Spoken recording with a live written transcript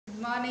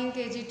morning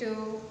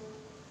KG2.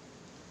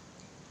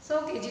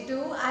 So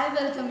KG2, I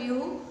welcome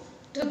you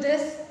to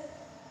this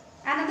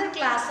another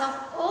class of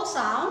O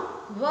sound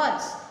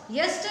words.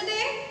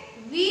 Yesterday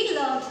we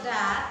learned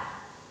that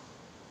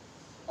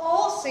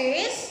O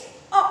says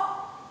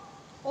O.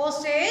 O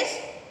says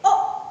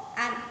O,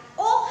 and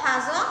O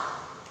has a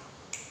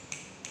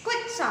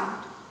quick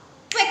sound.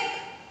 Quick.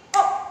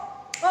 O,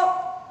 O,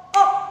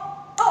 O,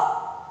 O.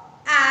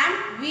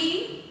 And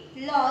we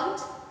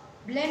learned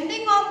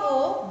blending of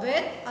O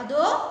with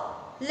other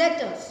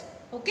letters.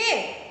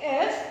 Okay.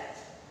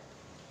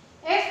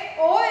 If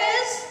O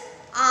is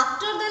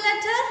after the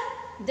letter,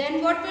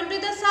 then what will be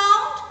the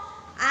sound?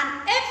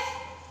 And if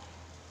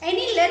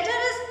any letter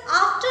is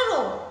after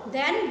O,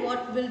 then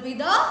what will be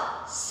the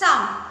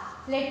sound?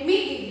 Let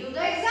me give you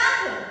the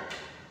example.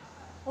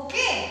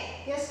 Okay.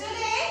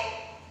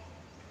 Yesterday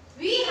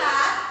we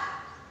had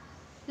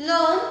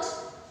learnt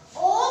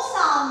O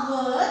sound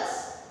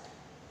words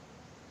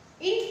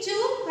in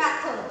two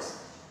methods.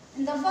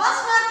 In the first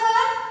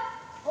method,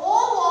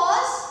 O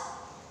was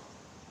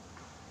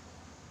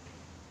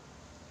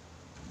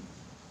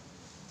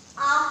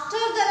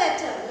after the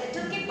letter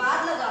के बाद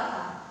लगा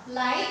था,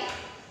 like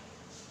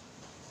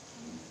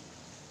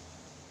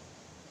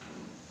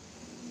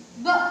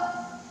B.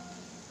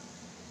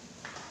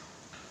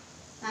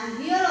 And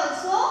here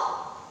also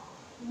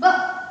B.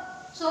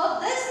 So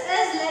this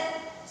is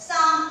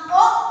sound O.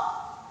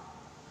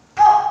 O.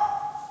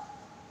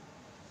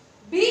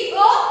 B O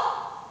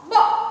B.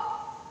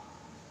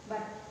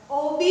 But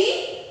O B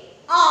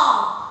R.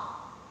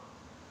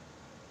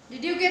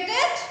 Did you get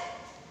it?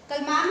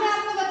 कल ma'am ने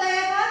आपको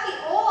बताया था कि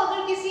O अगर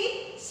किसी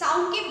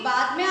साउंड के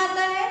बाद में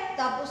आता है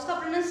तब उसका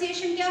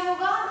प्रोनाउंसिएशन क्या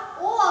होगा,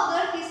 O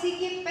अगर किसी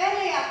के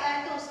पहले आता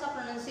है तो उसका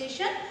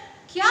प्रोनाउंसिएशन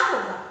क्या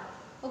होगा.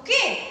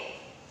 Okay.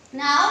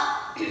 Now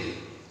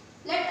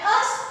let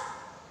us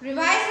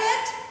revise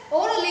it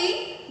orally,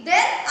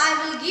 then I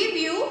will give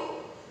you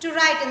to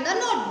write in the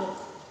notebook.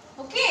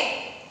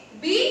 Okay.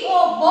 B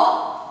O B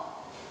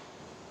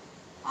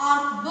or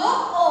B O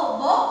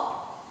B,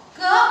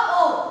 K O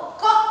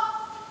K,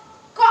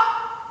 K,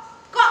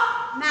 K.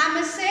 Ma'am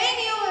is saying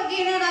you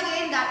again and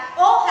again that O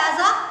has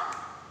a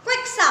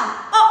quick sound.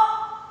 O,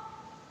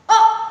 O,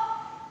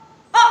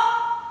 O.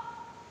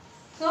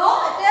 So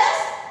it is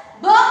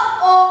B O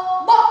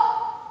B,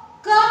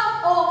 K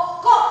O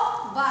K.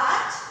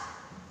 But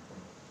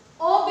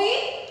O B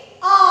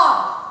R,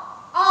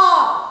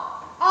 R,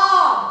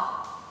 R.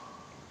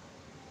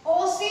 O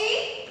C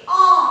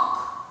arc,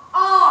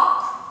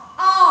 arc,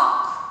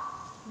 arc.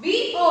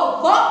 B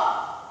O B,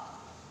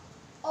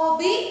 O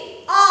B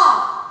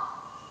R.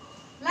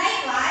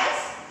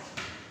 Likewise,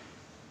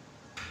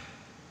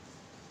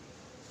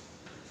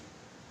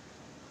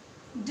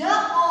 D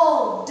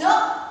O D,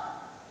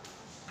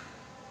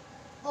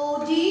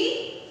 O D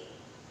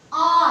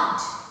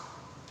art,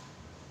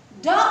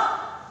 D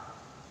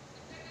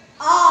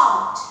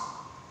art.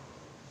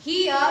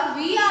 Here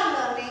we are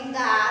learning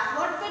that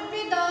what would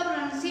be the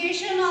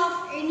pronunciation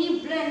of any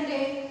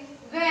blending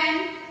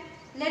when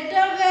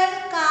letter will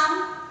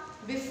come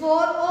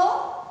before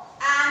O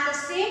and the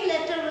same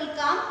letter will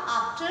come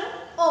after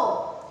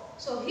O.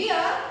 So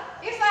here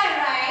if I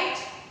write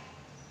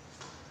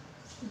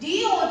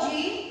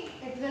D-O-G,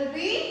 it will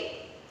be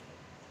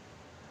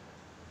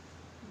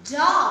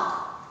dog,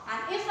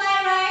 and if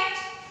I write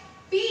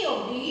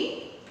P-O-D,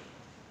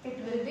 it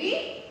will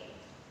be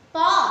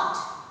pod.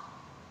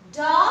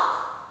 Dog,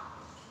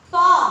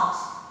 pod.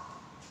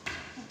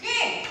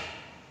 Okay.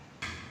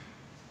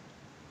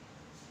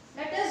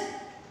 Let us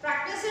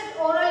practice it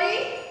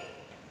orally.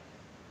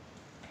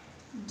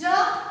 D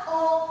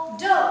O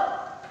D,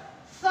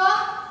 F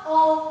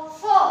O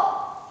F,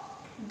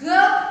 G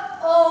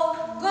O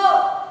G,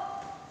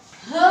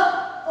 H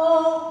O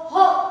H,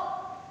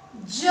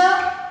 J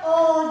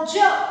O J,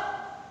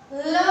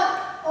 L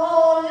O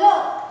L,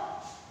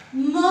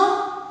 M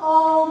O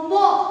M,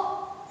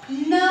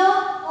 N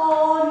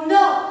O N,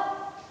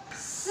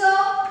 S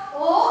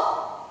O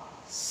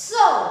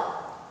so.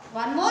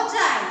 One more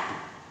time.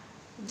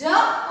 D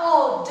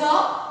O D,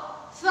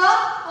 F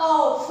O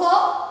F,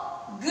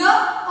 G O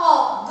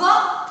G,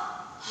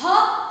 H O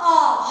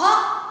H,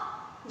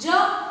 J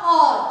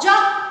O J,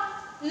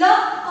 L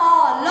O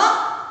L,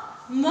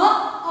 M O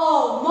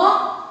M,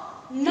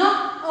 N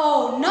O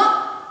N,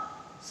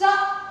 S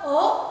O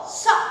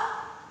so.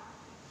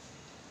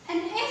 And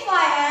if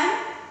I am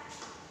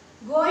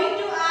going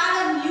to add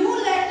a new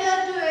letter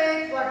to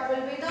it, what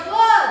will be the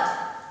word?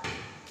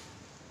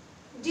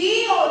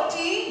 D-O-T,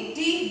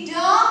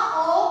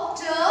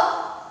 D-O-T,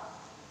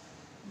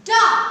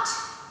 dot.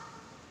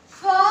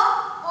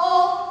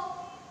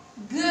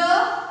 F-O-G,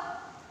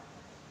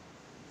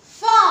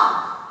 fog.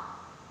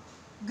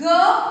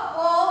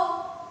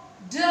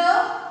 G-O-D,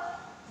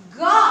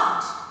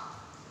 God.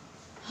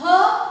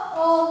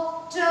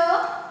 H-O-T,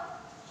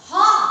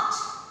 hot.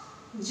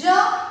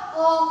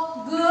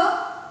 J-O-G,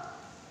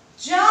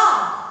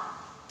 jog.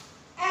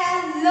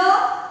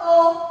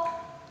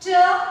 L-O-T,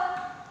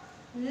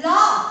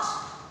 lot.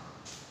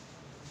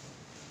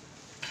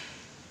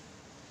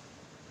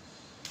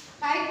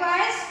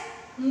 Likewise,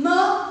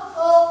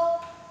 M-O,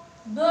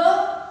 B,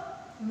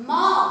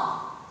 ma,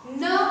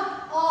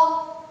 N-O,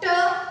 T,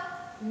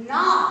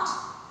 not,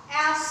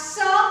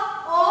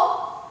 S-O,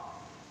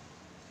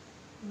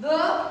 B,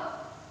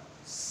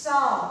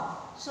 saw.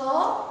 So,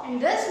 in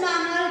this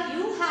manner,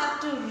 you have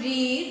to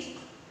read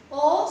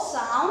O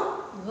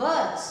sound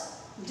words.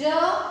 D,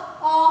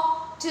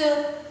 O, T,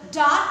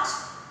 dot,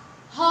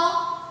 H,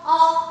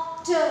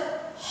 O, T,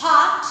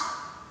 hot,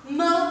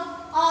 M,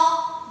 O,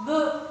 B,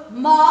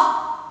 ma,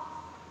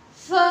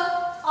 F,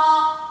 O,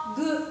 G,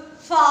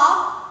 fog,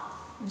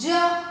 J,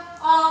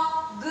 O,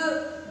 G,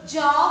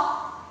 jog,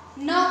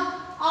 N,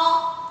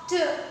 O, T,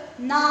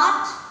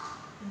 not,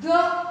 G,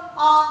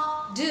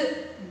 O, D,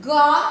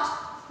 got,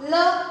 L,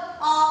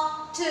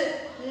 O, T,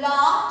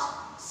 lot,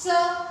 S,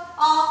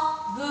 O,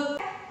 B.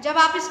 जब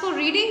आप इसको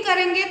reading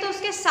करेंगे तो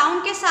उसके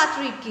sound के साथ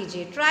read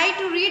कीजिए. Try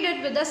to read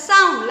it with the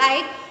sound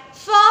like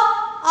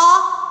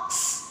fox,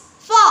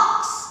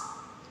 fox,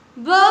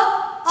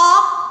 box,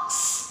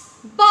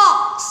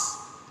 box,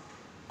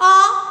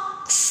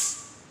 ox,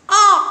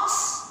 ox,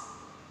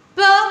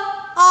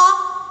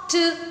 pot,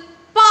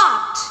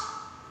 pot.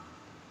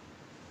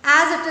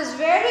 As it is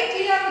very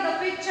clear with the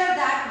picture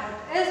that what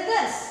is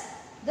this?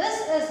 This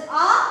is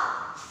a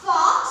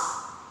fox.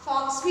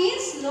 Fox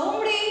means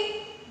lomdi.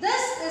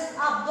 This is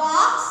a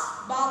box.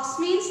 Box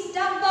means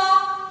dabba.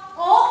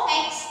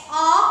 Ox,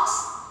 ox.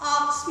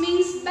 Ox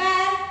means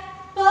bear.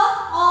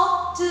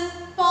 Pot,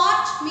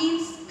 pot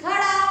means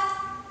ghada.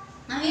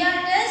 Now here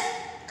it is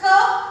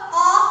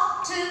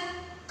cot,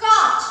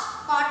 cot.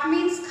 Cot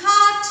means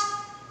cart.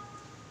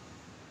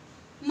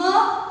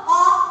 Mop,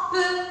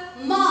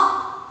 mop.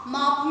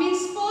 Mop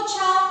means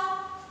pocha.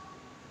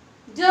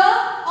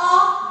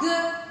 Dog,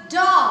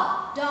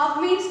 dog.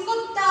 Dog means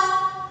kutta.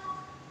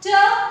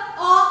 Top,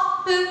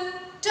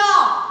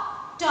 top.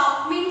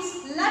 Top means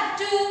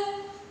lattu.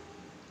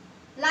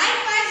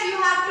 Likewise, you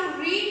have to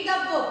read the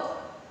book.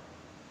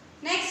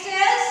 Next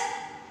is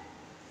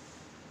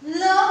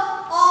log,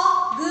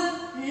 log.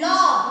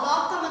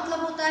 Log का मतलब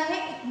होता है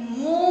एक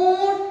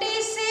मोटे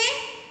से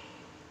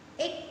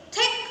एक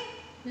thick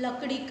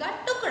लकड़ी का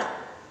टुकड़ा.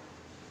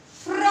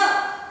 Fr.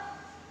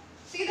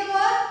 See the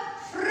word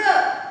fr.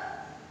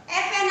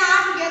 F and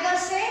R together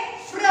say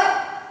fr.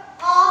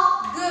 Og,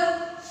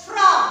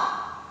 frog.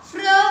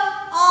 Fr,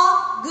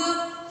 og,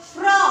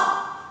 frog.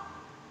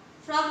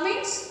 Frog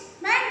means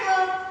mango.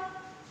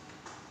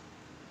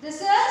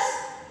 This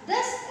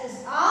is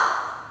a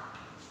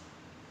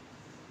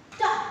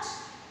dot,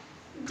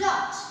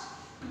 dot,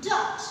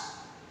 dot.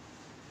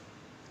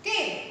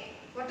 Okay,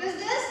 what is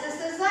this? This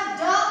is a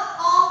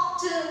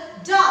dot,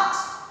 dot.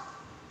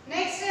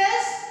 Next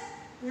is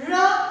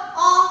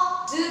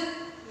rod,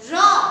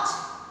 rod.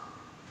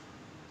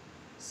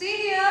 See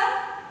here,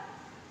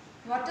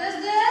 what is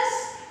this?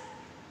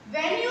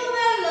 When you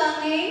were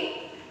learning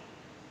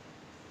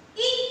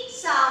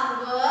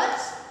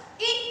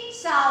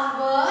sound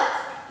words,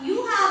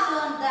 you have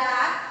learned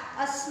that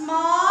a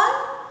small,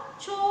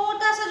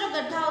 छोटा सा जो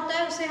गड्ढा होता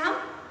है उसे हम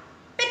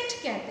pit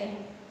कहते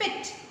हैं,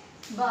 pit.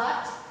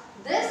 But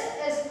this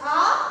is a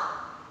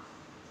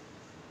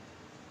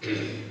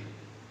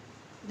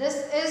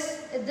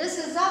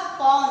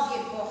pond. ये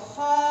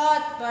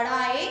बहुत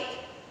बड़ा एक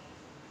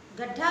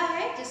गड्ढा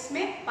है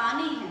जिसमें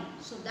पानी है.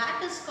 So that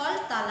is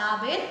called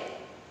तालाब in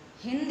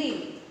Hindi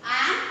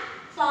and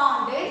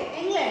pond in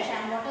English.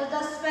 And what is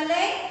the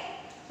spelling?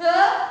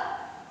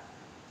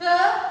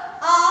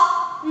 P-A-N-D,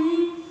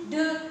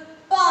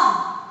 pond.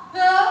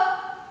 P-A-N-D,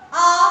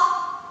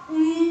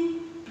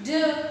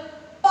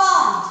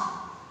 pond.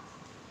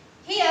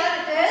 Here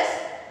it is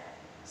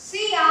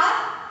C-R,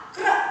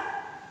 crop,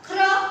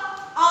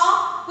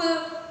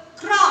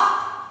 crop.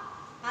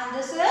 And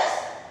this is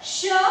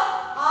shop,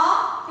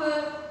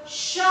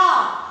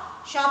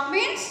 shop. Shop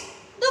means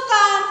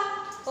dukan.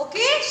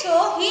 Okay,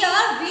 so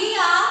here we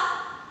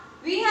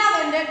have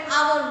ended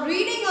our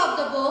reading of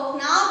the book.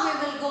 Now we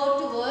will go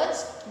towards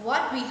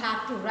what we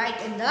have to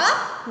write in the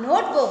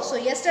notebook. So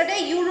yesterday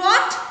you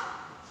wrote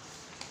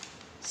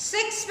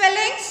 6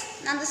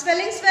 spellings, and the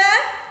spellings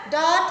were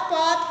dot,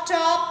 pot,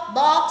 top,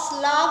 box,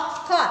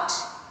 log, cot.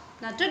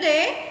 Now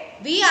today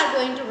we are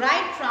going to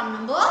write from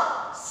number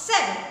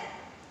 7.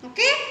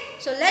 Okay,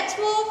 so let's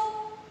move.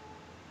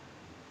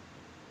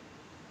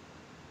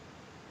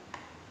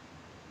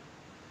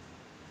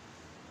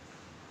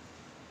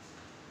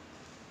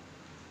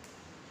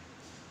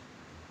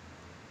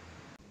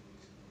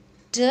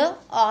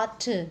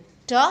 Dot,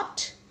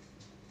 dot,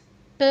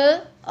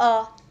 pot,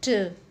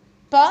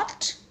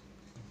 pot,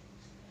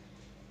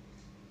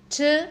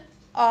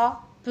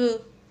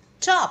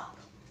 top, top,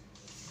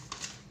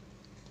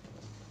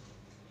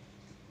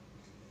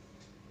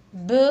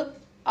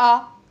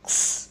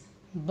 box,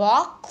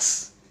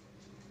 box,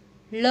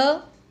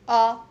 log,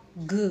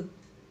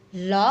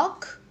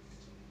 log,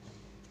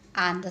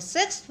 and the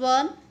 6th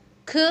one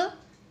cot,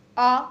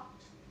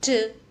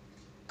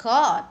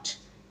 cot.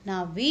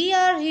 Now we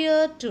are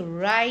here to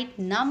write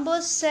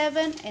number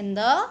 7 in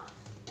the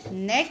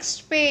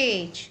next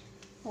page.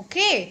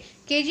 Okay,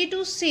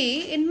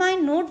 KG2C, in my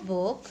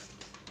notebook,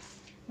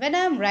 when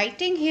I am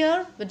writing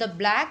here with a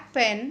black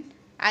pen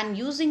and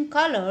using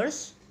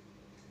colors,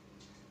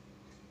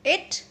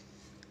 it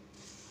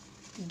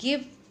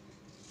give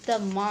the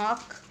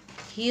mark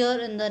here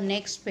in the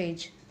next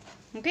page.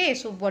 Okay,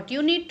 so what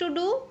you need to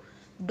do,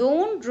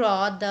 don't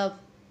draw the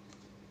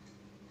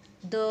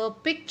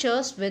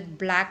pictures with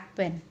black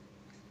pen.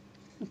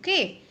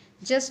 Okay,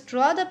 just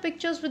draw the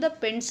pictures with a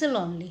pencil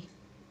only.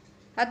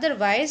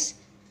 Otherwise,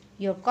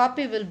 your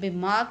copy will be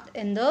marked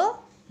in the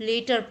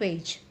later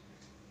page.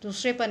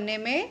 दूसरे पन्ने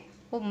में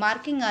वो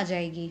marking आ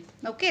जाएगी.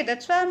 Okay,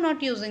 that's why I'm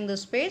not using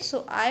this page.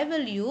 So I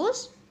will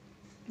use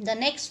the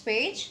next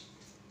page,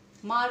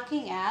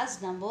 marking as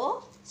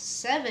number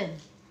 7.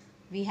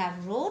 We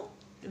have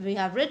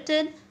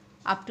written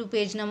up to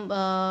page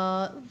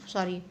number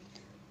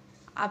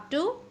up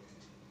to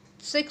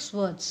 6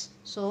 words.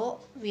 So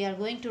we are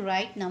going to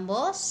write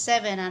number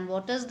 7. And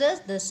what is this?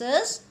 This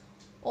is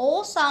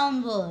O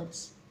sound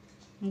words.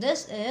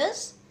 This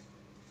is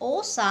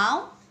O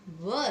sound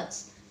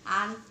words.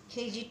 And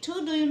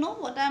KG2, do you know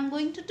what I am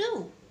going to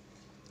do?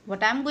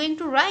 What I am going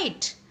to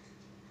write?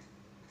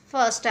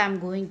 First I am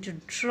going to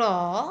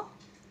draw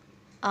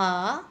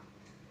a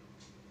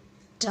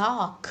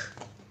dog.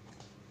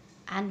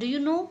 And do you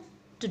know,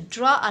 to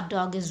draw a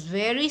dog is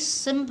very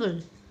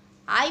simple.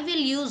 I will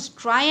use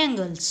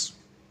triangles.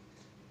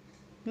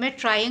 मैं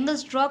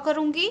triangles draw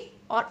करूँगी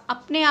और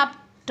अपने आप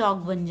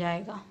dog बन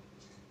जाएगा.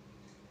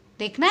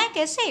 देखना है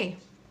कैसे?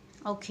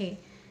 Okay.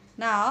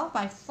 Now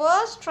my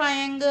first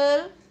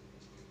triangle,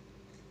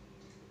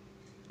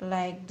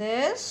 like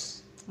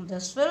this.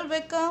 This will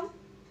become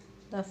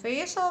the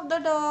face of the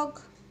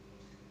dog.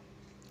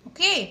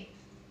 Okay.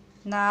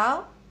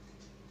 Now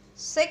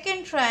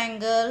second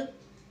triangle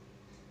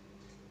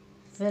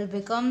will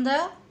become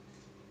the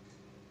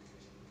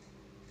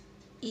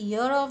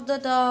ear of the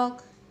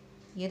dog.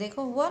 ये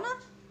देखो हुआ ना?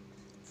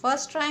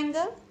 First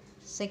triangle,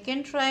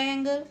 second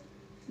triangle.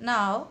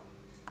 Now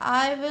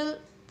I will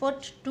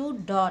put 2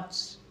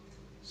 dots.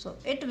 So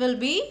it will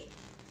be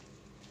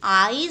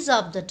eyes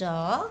of the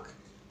dog,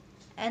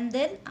 and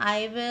then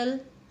I will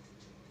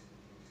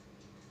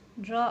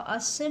draw a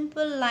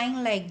simple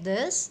line like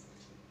this.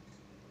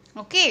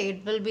 Okay,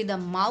 it will be the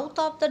mouth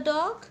of the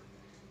dog,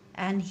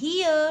 and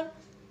here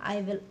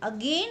I will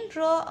again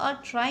draw a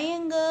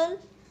triangle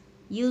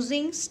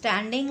using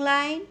standing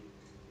line,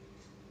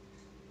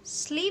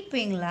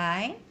 sleeping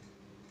line,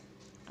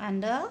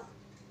 and a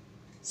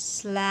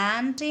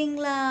slanting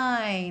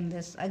line.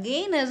 This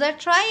again is a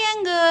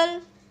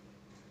triangle.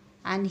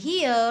 And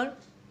here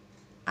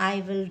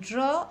I will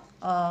draw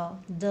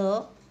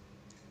the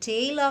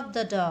tail of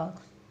the dog.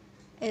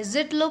 Is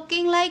it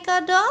looking like a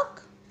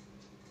dog?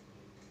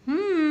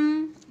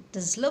 It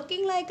is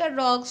looking like a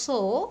dog.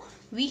 So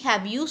we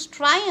have used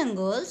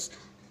triangles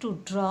to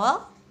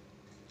draw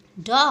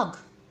dog.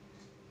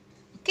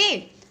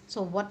 Okay.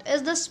 So what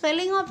is the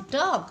spelling of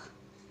dog?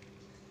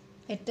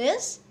 It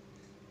is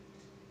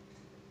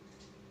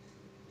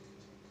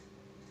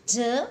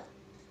D-O-G,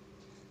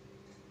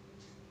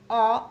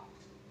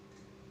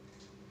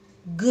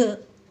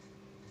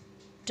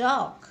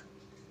 dog.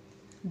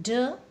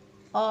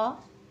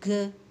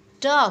 D-O-G,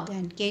 dog.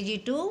 And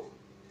KG2,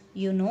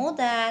 you know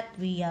that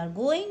we are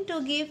going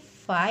to give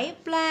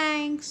 5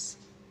 blanks.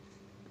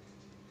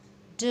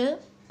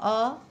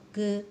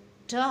 D-O-G,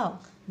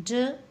 dog.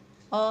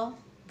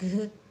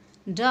 D-O-G,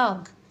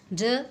 dog.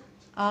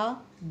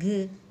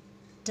 D-O-G,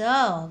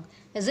 dog.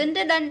 Isn't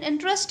it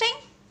interesting?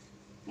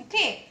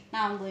 Okay,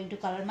 now I'm going to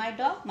color my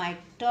dog. My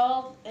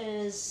dog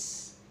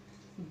is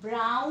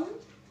brown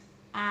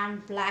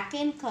and black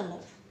in color.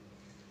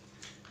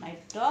 My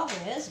dog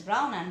is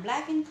brown and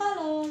black in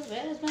color.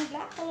 Where is my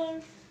black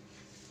color?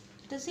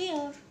 It is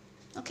here.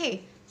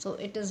 Okay, so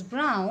it is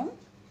brown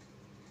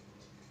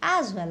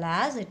as well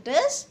as it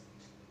is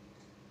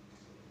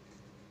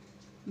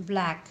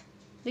black,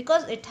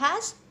 because it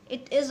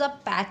is a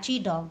patchy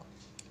dog.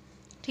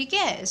 ठीक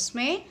है,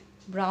 इसमें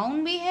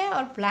brown भी है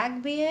और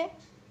black भी है.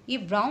 ये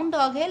brown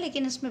dog है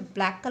लेकिन इसमें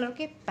black color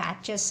के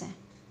patches हैं.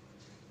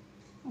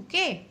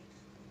 Okay,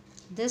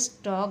 this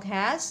dog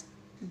has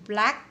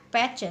black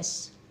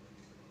patches.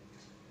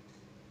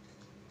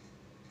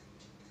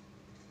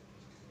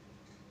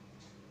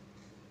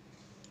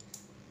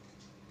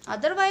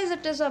 Otherwise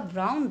it is a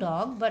brown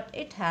dog, but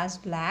it has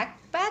black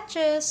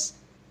patches.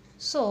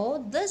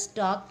 So this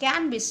dog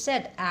can be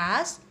said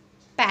as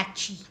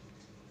patchy.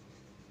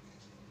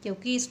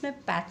 क्योंकि इसमें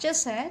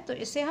patches हैं तो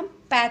इसे हम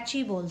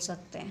patchy बोल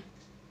सकते हैं.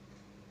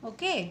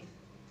 Okay.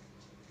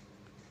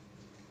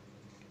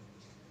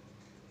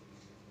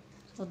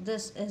 So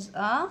this is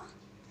a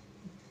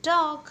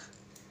dog,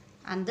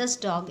 and this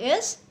dog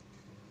is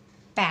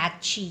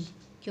patchy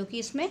क्योंकि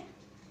इसमें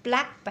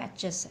black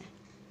patches हैं.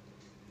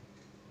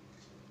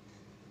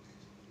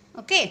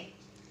 Okay.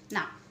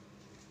 Now,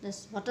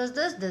 what is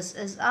this? This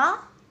is a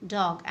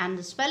dog, and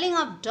the spelling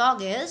of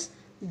dog is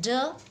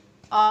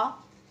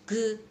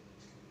D-O-G,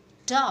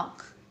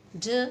 dog.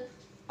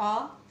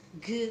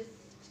 D-O-G,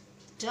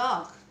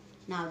 dog.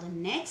 Now the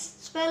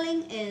next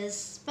spelling is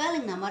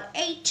spelling number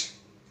 8.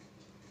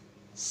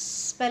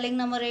 Spelling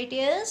number 8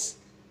 is,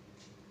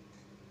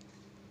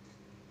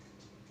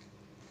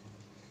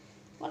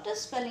 what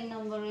is spelling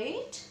number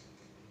 8?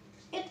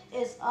 It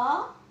is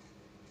a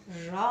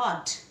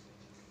rod.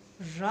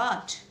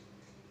 Rod.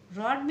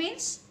 Rod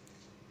means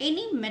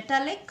any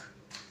metallic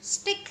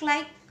stick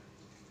like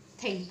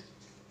thing.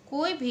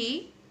 कोई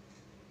भी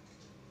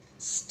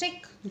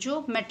stick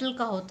जो metal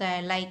का होता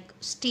है, like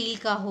steel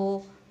का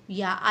हो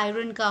या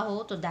iron का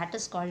हो, तो that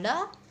is called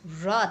a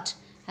rod.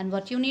 And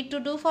what you need to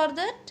do for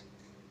that?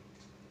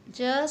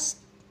 Just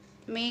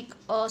make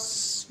a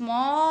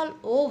small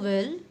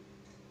oval.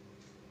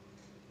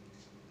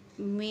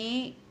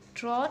 May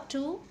draw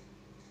two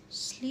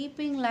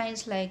sleeping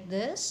lines like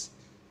this.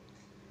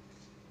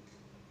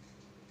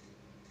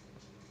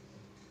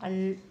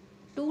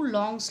 Two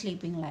long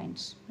sleeping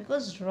lines,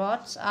 because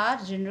rods are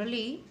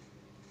generally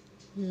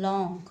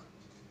long.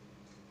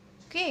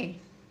 Okay,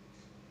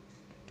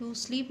 two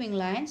sleeping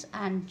lines,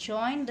 and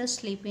join the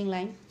sleeping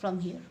line from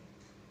here.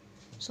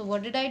 So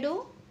what did I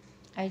do?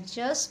 I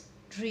just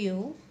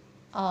drew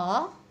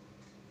an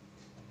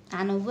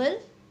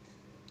oval,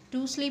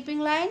 two sleeping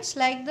lines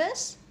like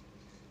this,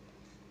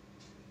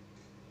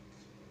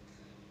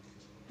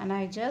 and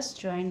I just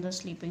joined the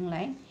sleeping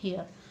line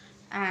here,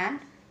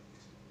 and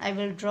I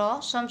will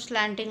draw some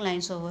slanting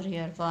lines over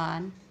here.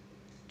 1,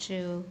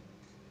 2,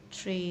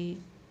 3,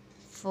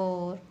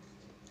 4,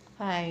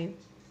 5,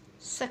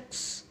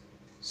 6,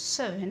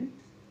 7,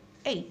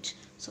 8.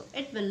 So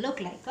it will look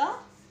like a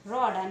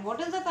rod. And what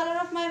is the color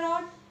of my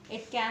rod?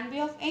 It can be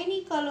of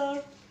any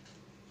color.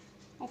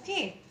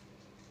 Okay,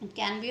 it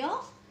can be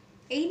of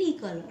any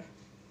color.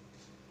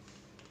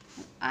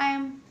 I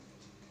am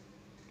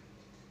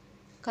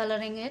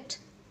coloring it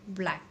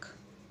black.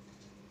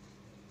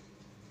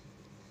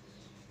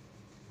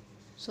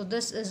 So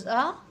this is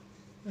a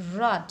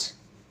rod,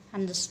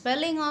 and the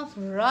spelling of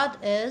rod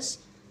is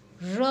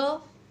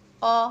R-O-D,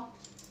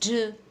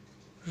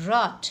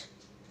 rod.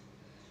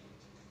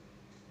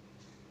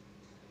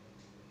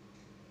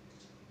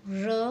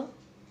 R-O-D,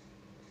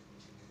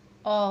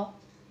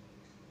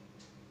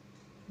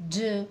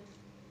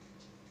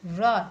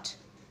 rod.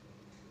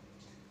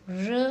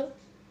 R-O-D,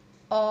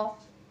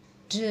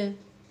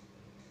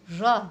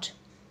 rod.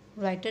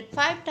 Write it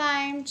 5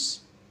 times.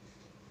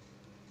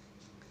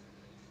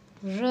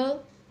 R-O-D,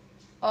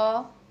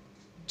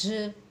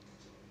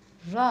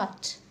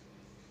 rod.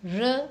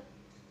 R-O-D,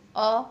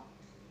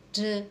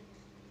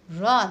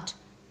 rod.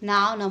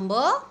 Now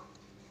number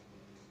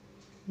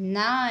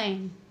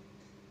 9.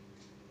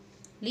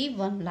 Leave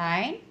one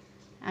line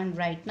and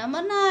write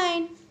number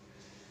 9.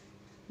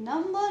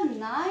 Number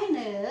 9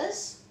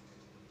 is,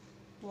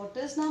 what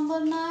is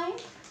number 9?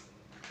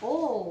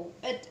 Oh,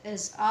 it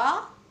is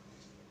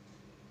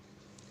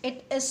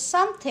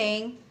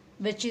something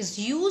which is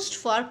used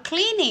for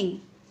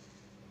cleaning.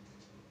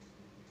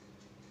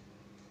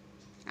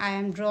 I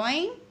am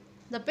drawing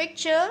the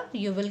picture.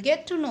 You will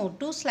get to know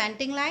 2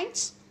 slanting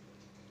lines,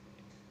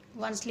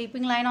 1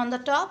 sleeping line on the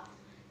top,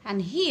 and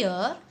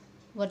here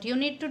what you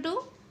need to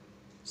do?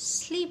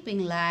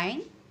 Sleeping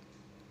line,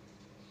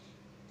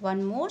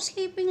 1 more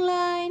sleeping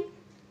line,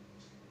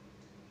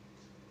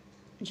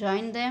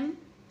 join them,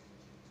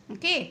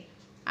 okay,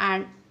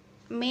 and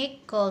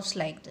make curves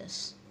like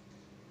this.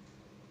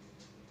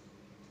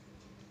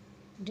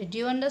 Did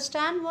you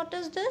understand what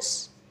is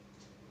this?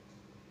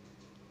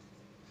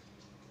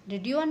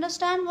 Did you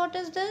understand what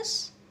is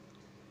this?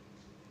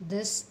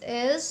 This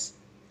is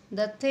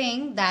the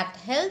thing that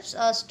helps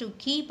us to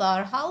keep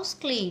our house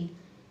clean.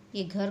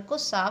 ये घर को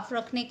साफ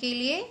रखने के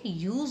लिए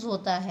use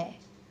होता है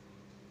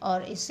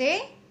और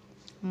इसे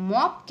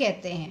मॉप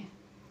कहते हैं.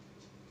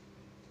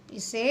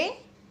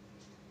 इसे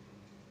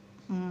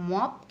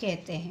मॉप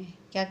कहते हैं.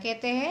 क्या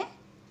कहते हैं?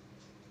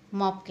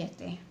 मॉप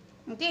कहते हैं.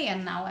 Okay,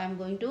 and now I am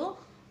going to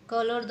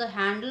color the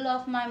handle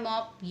of my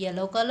mop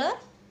yellow color.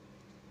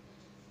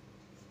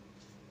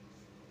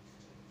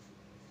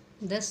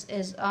 This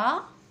is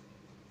a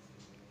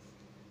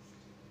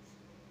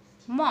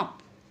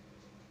mop.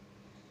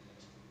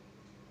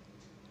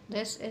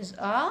 This is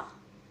a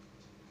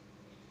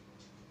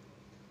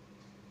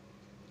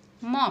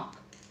mop,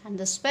 and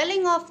the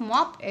spelling of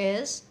mop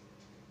is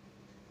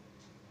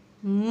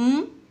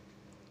M-O-P,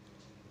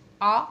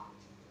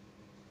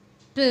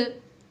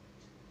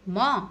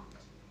 mop.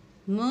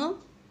 M-O-P,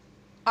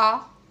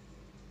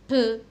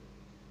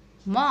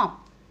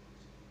 mop.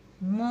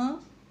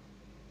 M-O-P,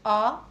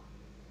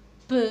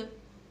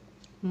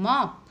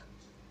 mop.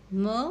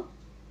 M-O-P,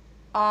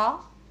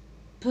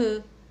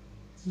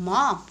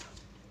 mop.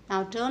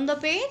 Now turn the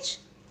page.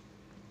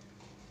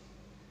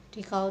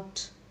 Take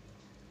out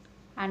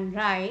and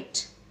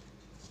write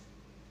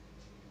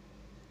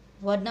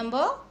word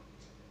number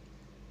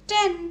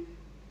 10.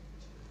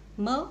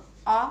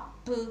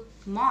 M-O-P,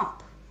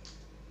 mop.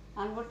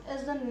 And what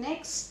is the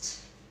next?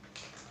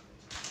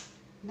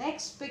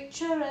 Next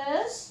picture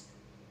is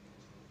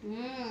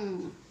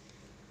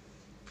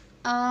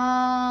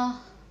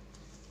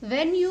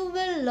when you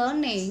were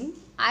learning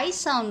I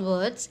sound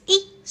words, E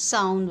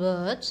sound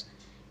words,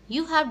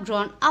 you have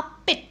drawn a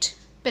pit.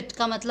 Pit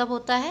का मतलब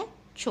होता है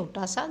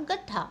छोटा सा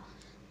गड्ढा.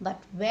 But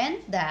when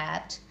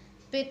that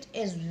pit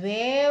is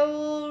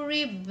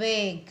very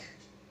big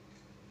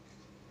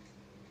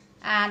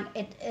and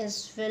it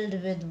is filled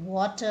with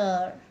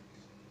water,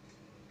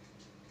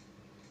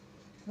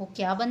 वो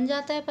क्या बन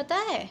जाता है पता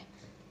है?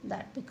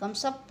 That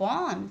becomes a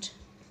pond.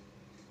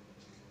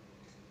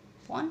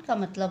 Pond का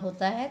मतलब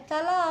होता है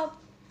तालाब.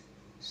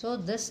 So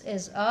this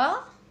is a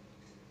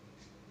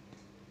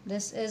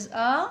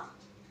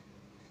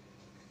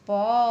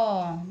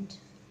pond.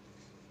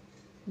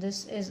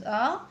 This is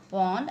a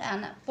pond,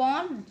 and a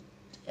pond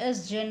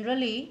is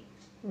generally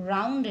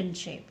round in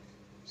shape.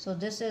 So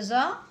this is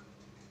a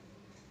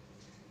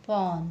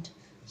pond.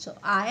 So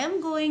I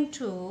am going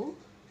to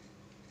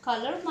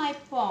color my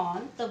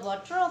pond, the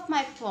water of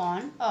my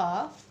pond,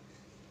 of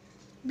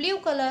blue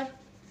color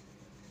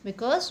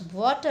because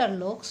water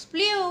looks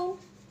blue.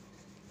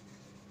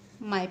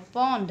 My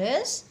pond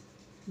is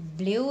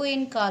blue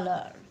in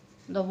color.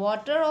 The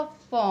water of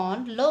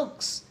pond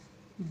looks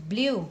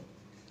blue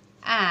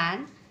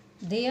and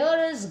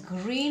there is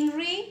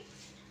greenery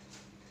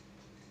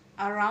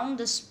around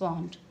this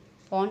pond.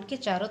 Pond के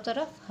चारों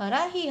तरफ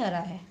हरा ही हरा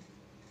है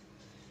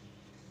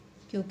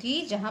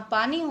क्योंकि जहाँ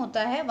पानी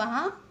होता है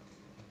वहाँ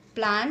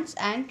plants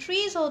and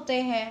trees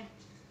होते हैं.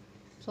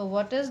 So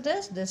what is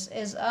this? This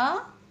is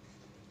a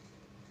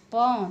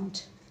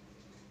pond.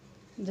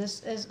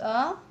 This is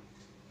a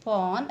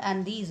pond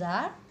and these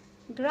are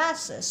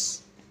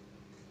grasses.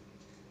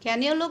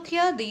 Can you look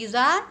here? These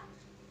are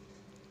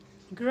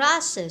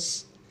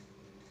grasses.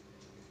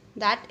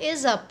 That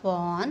is a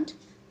pond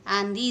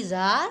and these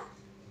are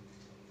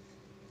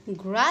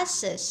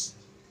grasses.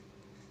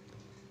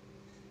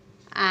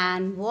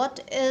 And what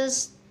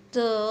is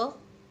the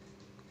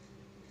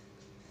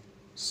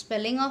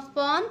spelling of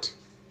pond?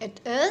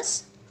 It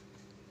is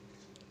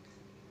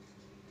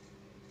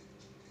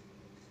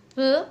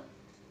P-O-N-D.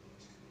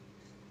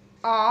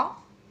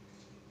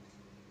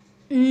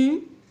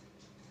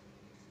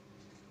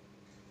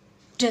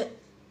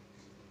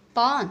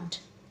 Pond.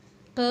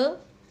 P-O-N-D.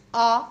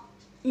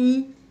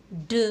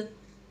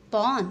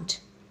 Pond.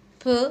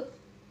 P-O-N-D.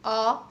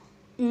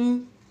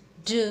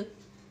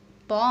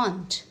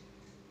 Pond.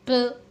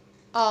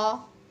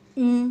 P-O-N-D.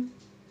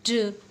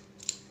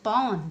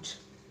 Pond.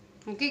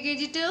 Okay,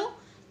 KG2.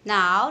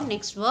 Now,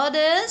 next word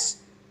is,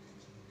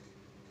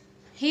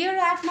 here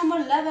at number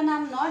 11, I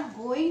am not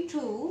going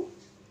to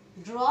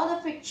draw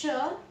the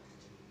picture.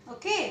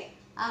 Okay,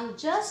 I am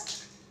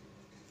just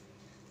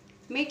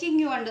making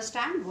you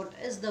understand what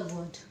is the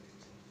word.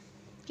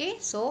 Okay,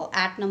 so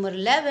at number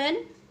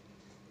 11,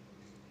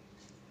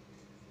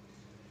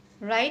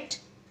 write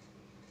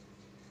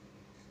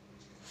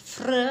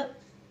fr,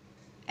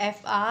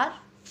 F-R,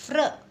 fr,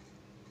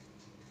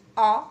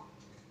 a,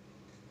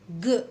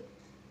 g,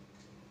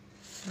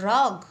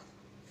 frog.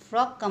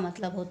 Frog का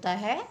मतलब होता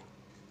है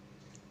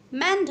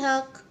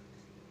मेंढक.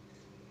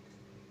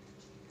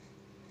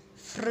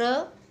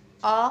 Fr,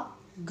 a,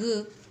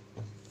 g,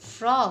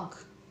 frog.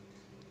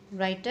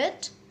 Write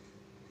it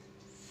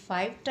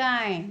 5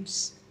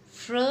 times.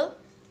 Fr,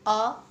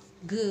 a,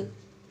 g,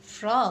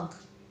 frog.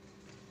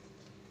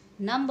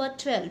 Number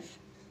 12.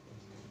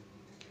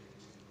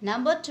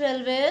 Number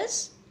 12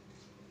 is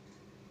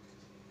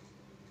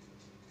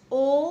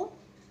O-X,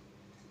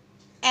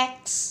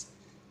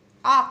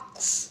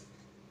 ox.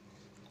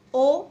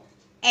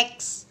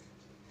 O-X,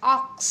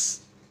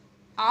 ox.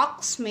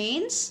 Ox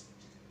means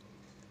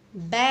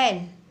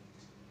bell.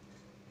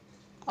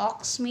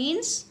 Ox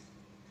means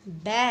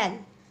bell.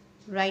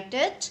 Write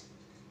it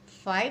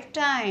 5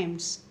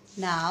 times.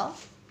 Now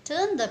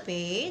turn the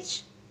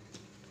page.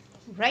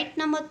 Write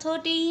number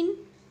 13.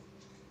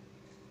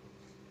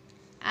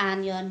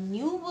 And your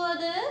new word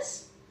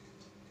is,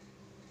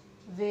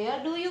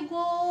 where do you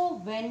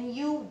go when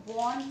you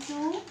want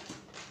to?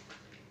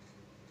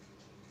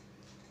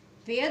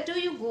 Where do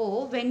you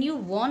go when you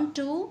want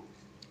to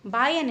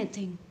buy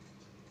anything?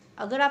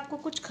 अगर आपको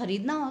कुछ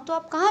खरीदना हो तो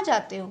आप कहाँ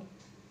जाते हो?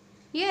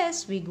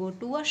 Yes, we go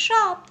to a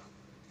shop.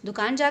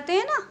 दुकान जाते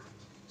हैं ना?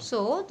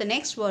 So the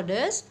next word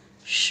is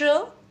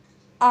shop.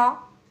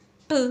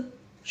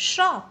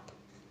 Shop.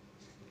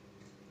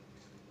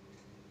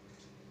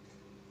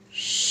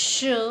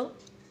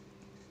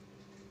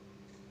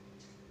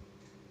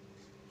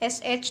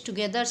 SH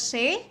together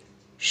say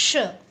sh.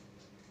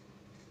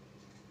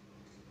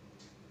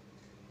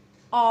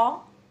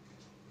 Shop.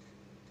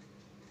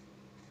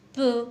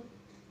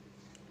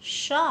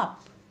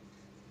 Shop.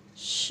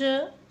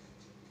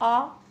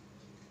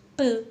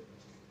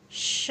 Shop.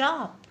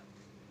 Shop.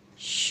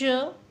 SHOP.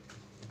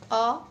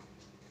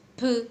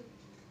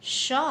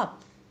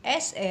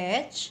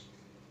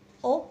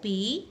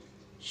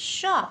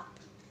 Shop.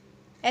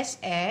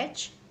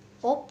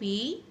 SHOP.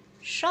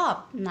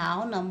 Shop.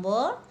 Now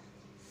number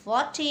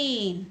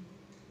 14.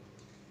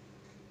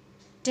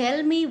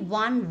 Tell me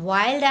one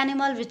wild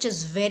animal which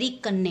is very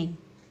cunning.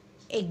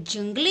 एक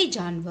जंगली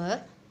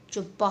जानवर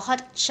जो बहुत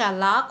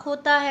चालाक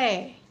होता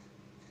है.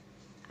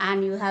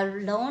 And you have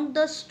learned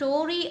the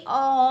story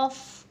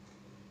of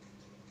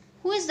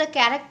Who is the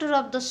character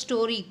of the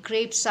story?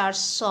 Grapes are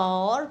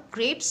sour.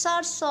 Grapes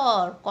are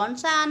sour. कौन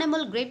सा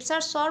animal grapes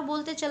are sour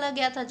बोलते चला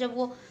गया था जब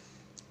वो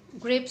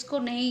grapes को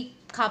नहीं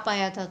खा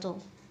पाया था तो?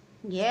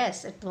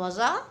 Yes, it was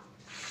a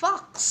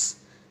fox.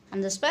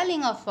 And the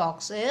spelling of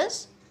fox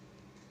is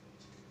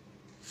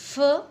F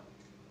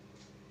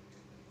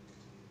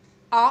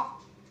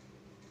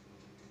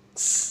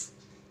ox.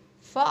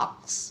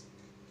 Fox.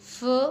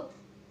 F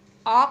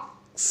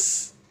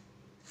ox.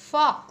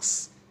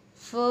 Fox.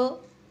 F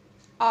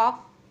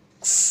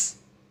ox.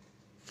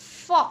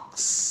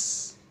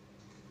 Fox.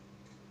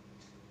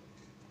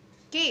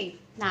 Okay,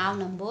 now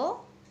number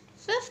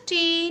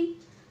 15.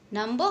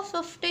 Number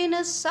 15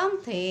 is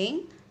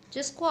something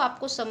जिसको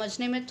आपको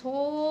समझने में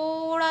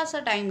थोड़ा सा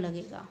टाइम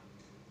लगेगा.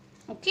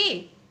 Okay,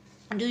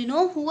 do you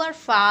know who are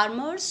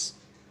farmers?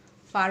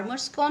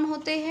 Farmers कौन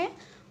होते हैं?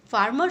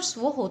 फार्मर्स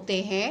वो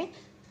होते हैं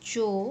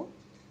जो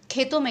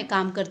खेतों में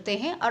काम करते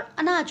हैं और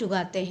अनाज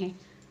उगाते हैं.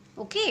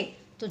 ओके,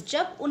 तो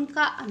जब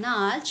उनका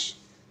अनाज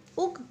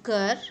उग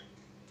कर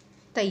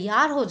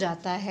तैयार हो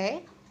जाता है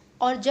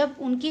और जब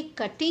उनकी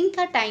कटिंग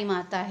का टाइम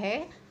आता है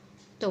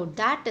तो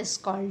that is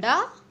called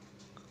a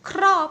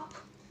crop.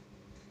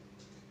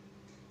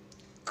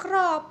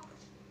 Crop.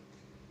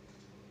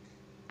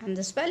 And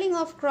the spelling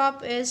of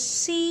crop is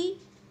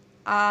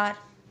C-R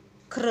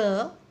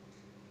cr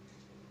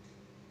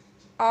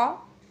o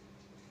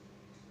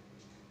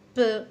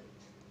p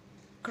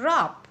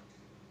crop.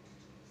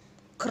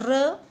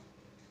 Cr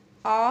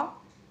o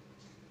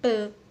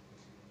p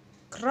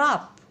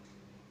crop.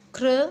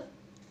 Cr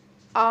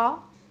o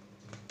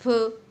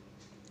p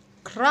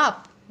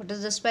crop. What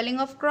is the spelling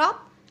of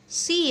crop?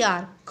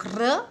 C-R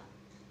cr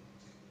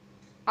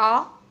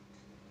o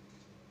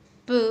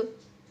p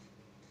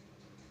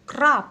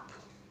crop.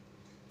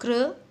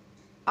 Cr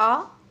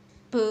o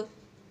p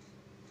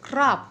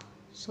crop.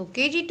 So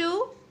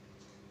KG2,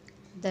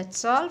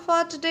 that's all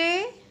for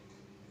today.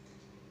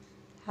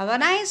 Have a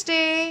nice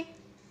day.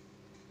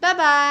 Bye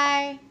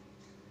bye.